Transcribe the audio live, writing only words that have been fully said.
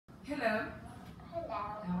Hello. Hello.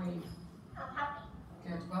 How are you? I'm happy.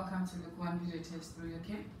 Good. Welcome to Look 1 Video Test 3,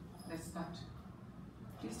 okay? Let's start.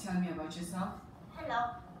 Please tell me about yourself.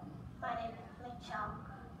 Hello. My name is Minh.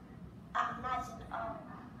 I'm 9 years old.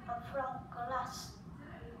 I'm from class.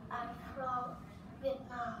 I'm from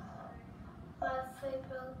Vietnam. My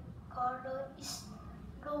favorite color is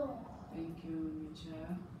blue. Thank you,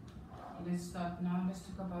 Michelle. Let's start now. Let's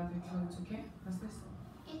talk about the clothes, okay? What's this?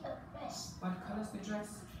 It's a dress. What color's the dress?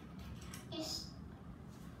 It's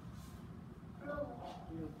blue.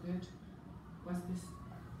 Blue, good. What's this?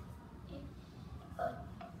 It's a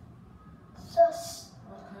shirt.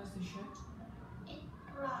 What color's the shirt? It's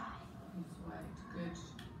dry. It's white, good.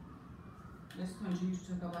 Let's continue to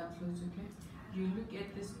talk about clothes, okay? You look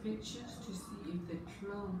at these pictures to see if the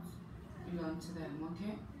clothes belong to them,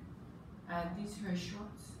 okay? Are these her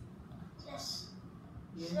shorts? Yes.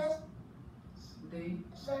 Yes. Yes. They?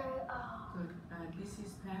 There are. Good. This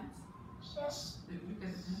is pants? Yes. Look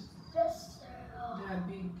at the pants. Yes, there are. They are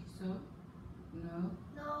big, so? No?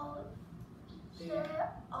 No, They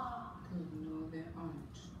there are. Good, no, they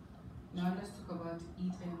aren't. Now let's talk about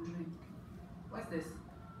eat and drink. What's this?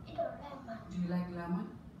 It's a lemon. Do you like lemon?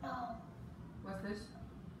 No, What's this?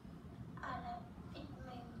 I like it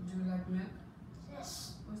milk. Do you like milk?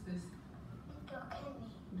 Yes, What's this? it's a candy.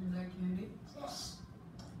 Do you like candy? Yes,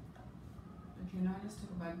 Okay, now let's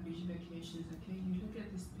talk about beach vacations, okay? You look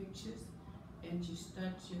at these pictures and you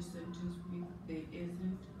start your sentence with there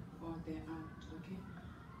isn't or there aren't, okay?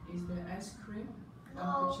 Is there ice cream? On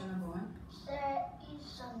no, picture number 1. there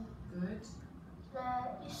isn't. Good. There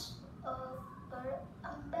is a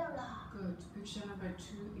umbrella. Good. Picture number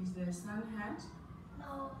 2. Is there a sun hat?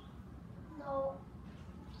 No, no,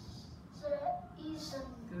 there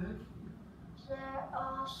isn't. Good. There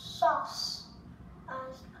are socks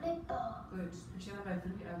and slippers. Good. Picture number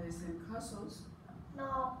 3. Are there sandcastles?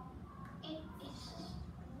 No, it is.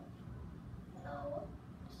 No,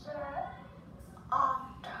 there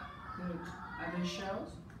aren't. Good. Are there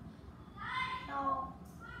shells? No,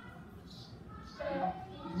 there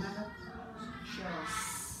Remember?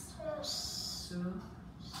 Shells. is. So,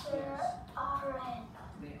 There aren't.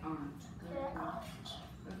 they aren't. Good. There Good. aren't.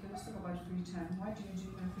 Okay, let's talk about free time. What do you do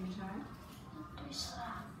in your free time? This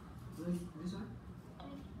one. With this one?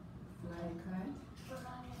 Fly a kite?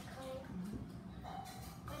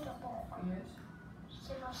 Read a book. Yes.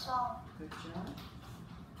 Sing a song. Good job.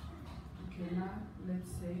 Okay, now let's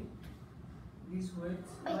say these words.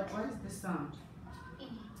 What is the sound? E.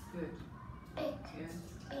 Good. Big. Yes.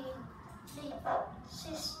 Big. Deep.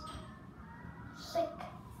 Sis. Sick.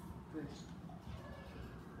 Good.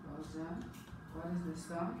 Well done. What is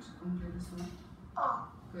the sound? Only this one. Oh.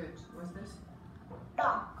 Good. What's this?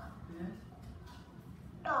 Dog. Yes.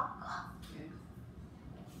 Dog. Yes.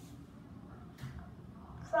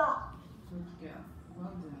 Frog. Good girl.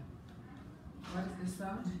 Well done. What is the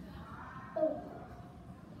sound? Oh.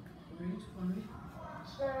 Read for me.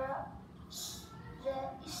 There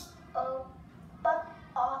is a bug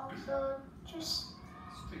on the juice.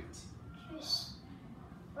 Street. Juice.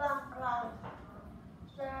 Run, run.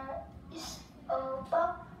 There is a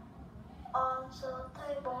bug on the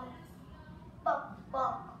table. Bug,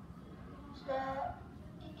 bug. There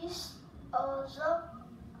is a jug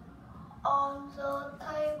on the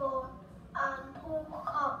table and 2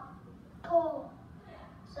 cups. 2.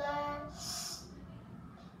 There's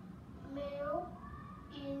milk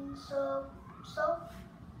in the soup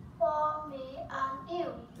for me and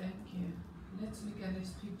you. Thank you. Let's look at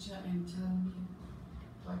this picture and tell me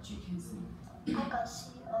what you can see. I can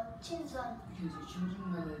see a children. You can see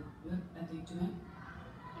children. What are they doing?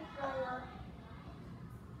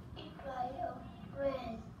 It's like a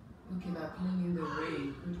rain. Okay, they're playing in the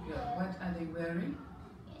rain. Good girl. What are they wearing?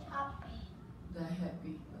 It's happy. They're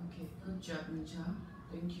happy. Okay, good job, Michelle.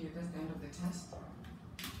 Thank you. That's the end of the test.